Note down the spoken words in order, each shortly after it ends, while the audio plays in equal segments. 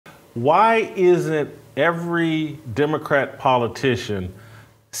why isn't every Democrat politician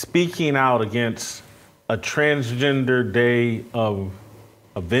speaking out against a transgender day of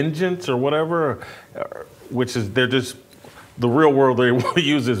vengeance or whatever, which is they're just the real world they want to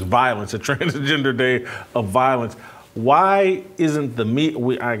use is violence, a transgender day of violence. Why isn't the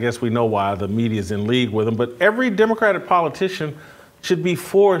media, I guess we know why the media is in league with them, but every Democratic politician should be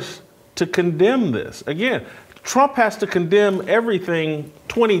forced to condemn this. Again, Trump has to condemn everything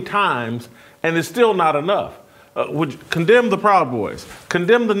 20 times and it's still not enough. Would condemn the Proud Boys,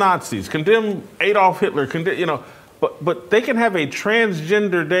 condemn the Nazis, condemn Adolf Hitler, but they can have a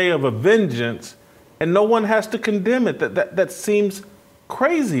transgender day of a vengeance and no one has to condemn it. That seems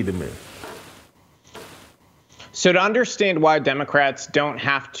crazy to me. So to understand why Democrats don't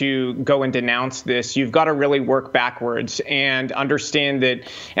have to go and denounce this, you've got to really work backwards and understand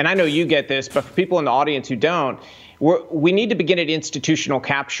that, and I know you get this, but for people in the audience who don't, we need to begin at institutional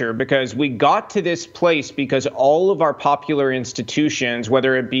capture, because we got to this place because all of our popular institutions,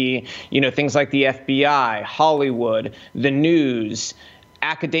 whether it be, things like the FBI, Hollywood, the news,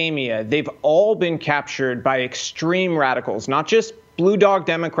 academia, they've all been captured by extreme radicals, not just blue dog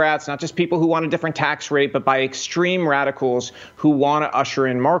Democrats, not just people who want a different tax rate, but by extreme radicals who want to usher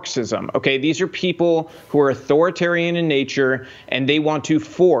in Marxism. Okay, these are people who are authoritarian in nature and they want to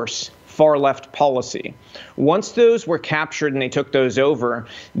force far left policy. Once those were captured and they took those over,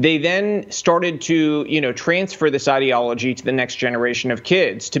 they then started to, transfer this ideology to the next generation of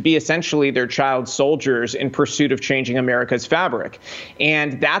kids to be essentially their child soldiers in pursuit of changing America's fabric.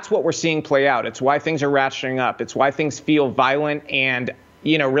 And that's what we're seeing play out. It's why things are ratcheting up. It's why things feel violent and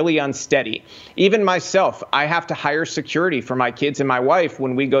really unsteady. Even myself, I have to hire security for my kids and my wife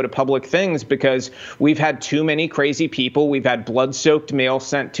when we go to public things because we've had too many crazy people. We've had blood-soaked mail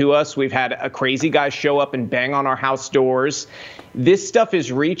sent to us. We've had a crazy guy show up and bang on our house doors. This stuff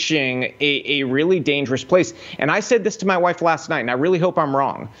is reaching a really dangerous place. And I said this to my wife last night, and I really hope I'm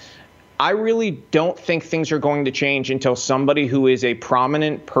wrong. I really don't think things are going to change until somebody who is a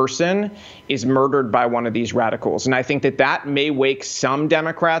prominent person is murdered by one of these radicals. And I think that may wake some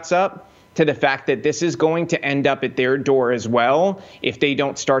Democrats up to the fact that this is going to end up at their door as well if they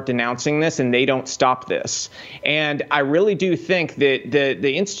don't start denouncing this and they don't stop this. And I really do think that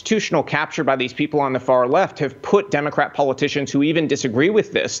the institutional capture by these people on the far left have put Democrat politicians who even disagree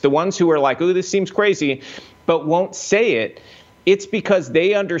with this, the ones who are like, oh, this seems crazy, but won't say it. It's because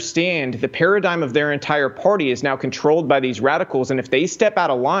they understand the paradigm of their entire party is now controlled by these radicals. And if they step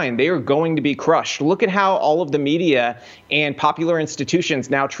out of line, they are going to be crushed. Look at how all of the media and popular institutions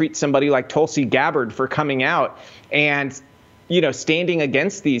now treat somebody like Tulsi Gabbard for coming out and standing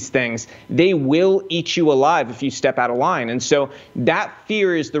against these things. They will eat you alive if you step out of line. And so that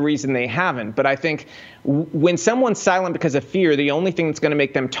fear is the reason they haven't. But I think when someone's silent because of fear, the only thing that's going to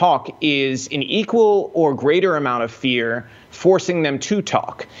make them talk is an equal or greater amount of fear forcing them to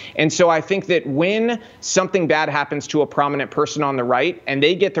talk. And so I think that when something bad happens to a prominent person on the right and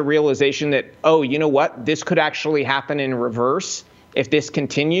they get the realization that, oh, you know what, this could actually happen in reverse, if this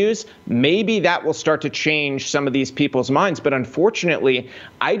continues, maybe that will start to change some of these people's minds. But unfortunately,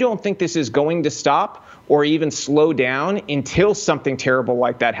 I don't think this is going to stop or even slow down until something terrible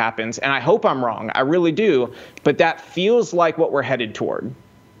like that happens. And I hope I'm wrong. I really do. But that feels like what we're headed toward.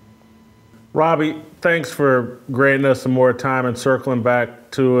 Robbie, thanks for granting us some more time and circling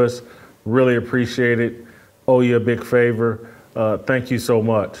back to us. Really appreciate it. Owe you a big favor. Thank you so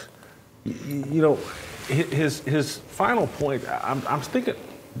much. His final point, I'm thinking,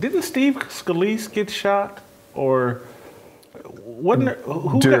 didn't Steve Scalise get shot? Or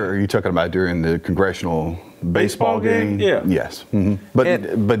wasn't there? Are you talking about during the congressional baseball game? Yeah. Yes. Mm-hmm.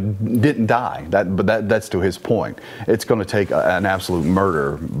 But didn't die. That's to his point. It's going to take an absolute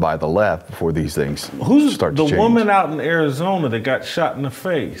murder by the left before these things start to change. The woman out in Arizona that got shot in the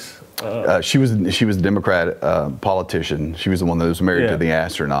face? She was a Democrat politician. She was the one that was married to the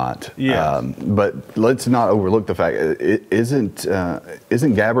astronaut. Yeah. But let's not overlook the fact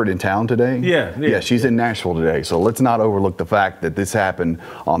isn't Gabbard in town today? Yeah. She's in Nashville today. So let's not overlook the fact that this happened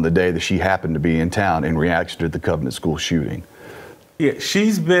on the day that she happened to be in town in reaction to the Covenant School shooting. Yeah,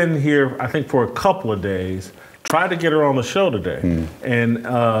 she's been here, I think, for a couple of days. Tried to get her on the show today, and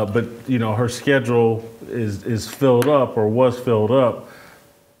but her schedule is filled up or was filled up.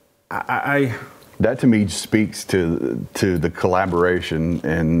 That to me speaks to the collaboration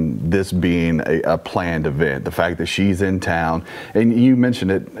and this being a planned event. The fact that she's in town, and you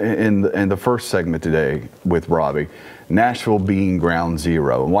mentioned it in the first segment today with Robbie, Nashville being ground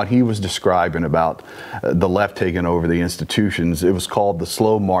zero, and what he was describing about the left taking over the institutions. It was called the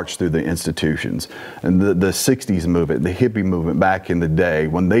slow march through the institutions. And the 60s movement, the hippie movement back in the day,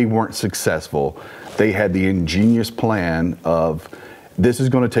 when they weren't successful, they had the ingenious plan of, this is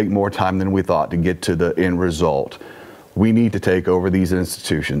going to take more time than we thought to get to the end result. We need to take over these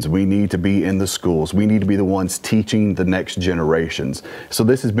institutions. We need to be in the schools. We need to be the ones teaching the next generations. So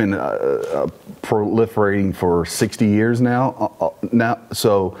this has been proliferating for 60 years now.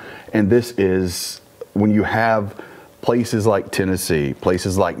 And this is when you have places like Tennessee,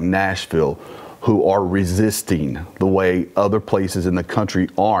 places like Nashville, who are resisting the way other places in the country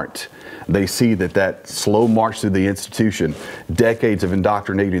aren't. They see that slow march through the institution, decades of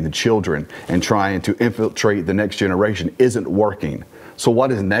indoctrinating the children and trying to infiltrate the next generation isn't working. So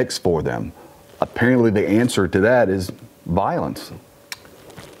what is next for them? Apparently the answer to that is violence.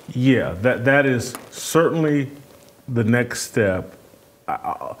 Yeah, that is certainly the next step.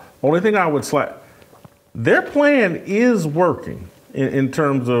 Only thing I would say, their plan is working in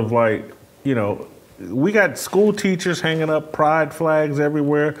terms of, like, you know, we got school teachers hanging up pride flags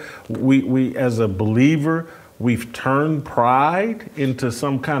everywhere. We as a believer, we've turned pride into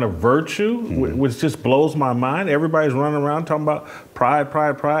some kind of virtue, which just blows my mind. Everybody's running around talking about pride.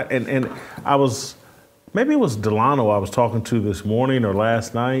 And maybe it was Delano I was talking to this morning or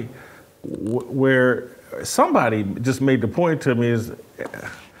last night, where somebody just made the point to me is,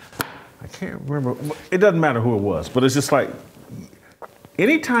 I can't remember, it doesn't matter who it was, but it's just like,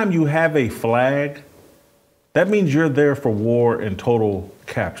 anytime you have a flag, that means you're there for war and total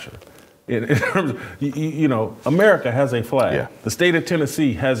capture. In terms of, you know, America has a flag. Yeah. The state of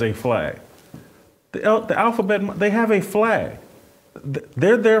Tennessee has a flag. The alphabet, they have a flag.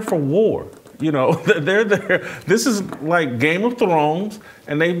 They're there for war. You know, they're there. This is like Game of Thrones,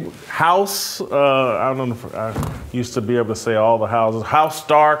 and they house, I don't know if I used to be able to say all the houses, House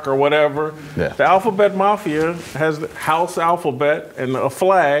Stark or whatever. Yeah. The Alphabet Mafia has the House Alphabet and a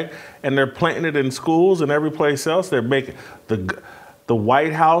flag, and they're planting it in schools and every place else. They're making the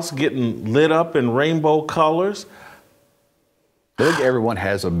White House getting lit up in rainbow colors. I think everyone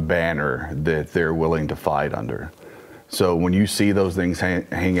has a banner that they're willing to fight under. So when you see those things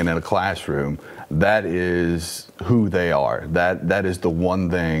hanging in a classroom, that is who they are. That is the one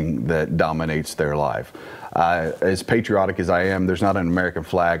thing that dominates their life. As patriotic as I am, there's not an American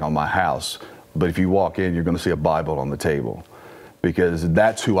flag on my house, but if you walk in, you're going to see a Bible on the table, because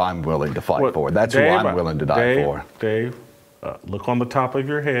that's who I'm willing to fight for. That's Dave, who I'm willing to die for. Dave, look on the top of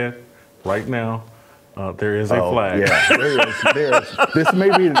your head right now. There is a flag. Yeah, there is. This may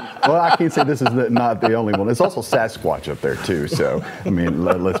be, well, I can't say this is not the only one. There's also Sasquatch up there too. So, I mean,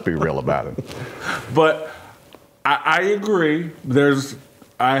 let's be real about it. But I agree.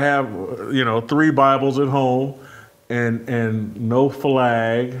 I have, 3 Bibles at home and no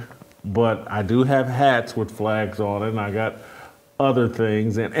flag, but I do have hats with flags on it, and I got other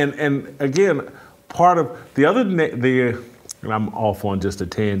things. And again, part of and I'm off on just a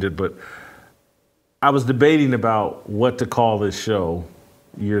tangent, but I was debating about what to call this show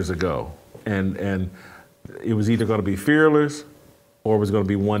years ago, and it was either going to be Fearless or it was going to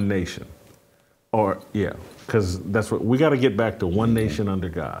be One Nation, because that's what we got to get back to, one nation under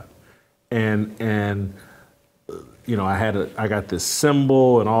God, and I got this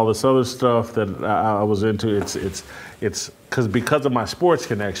symbol and all this other stuff that I was into. It's because of my sports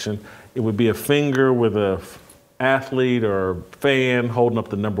connection, it would be a finger with a athlete or fan holding up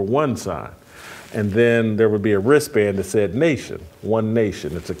the #1 sign. And then there would be a wristband that said nation, one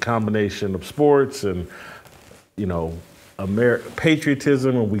nation. It's a combination of sports and,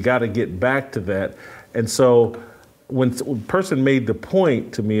 patriotism, and we got to get back to that. And so when a person made the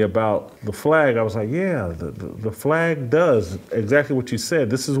point to me about the flag, I was like, yeah, the flag does exactly what you said.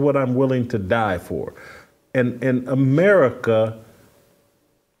 This is what I'm willing to die for. And America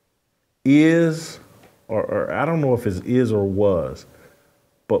is, or I don't know if it is or was,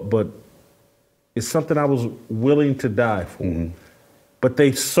 but it's something I was willing to die for. Mm-hmm. But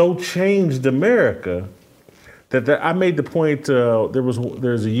they so changed America that I made the point, there's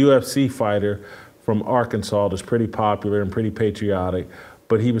a UFC fighter from Arkansas that's pretty popular and pretty patriotic,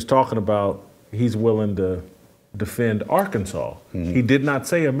 but he was talking about he's willing to defend Arkansas. Mm-hmm. He did not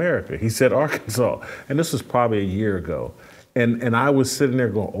say America, he said Arkansas. And this was probably a year ago. And I was sitting there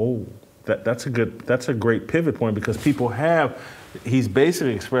going, oh, that's a great pivot point, because he's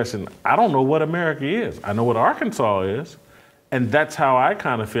basically expressing, I don't know what America is. I know what Arkansas is. And that's how I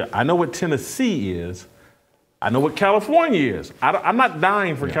kind of feel. I know what Tennessee is. I know what California is. I'm not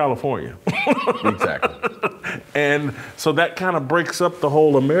dying for California. Exactly. And so that kind of breaks up the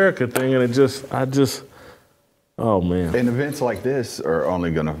whole America thing, and oh man. And events like this are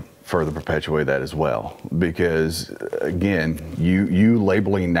only going to further perpetuate that as well, because again, you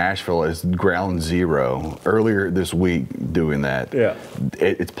labeling Nashville as ground zero earlier this week doing that,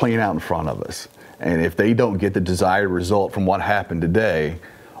 it's playing out in front of us. And if they don't get the desired result from what happened today,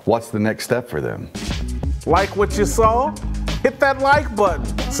 what's the next step for them? Like what you saw? Hit that like button,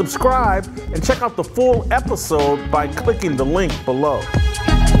 subscribe, and check out the full episode by clicking the link below.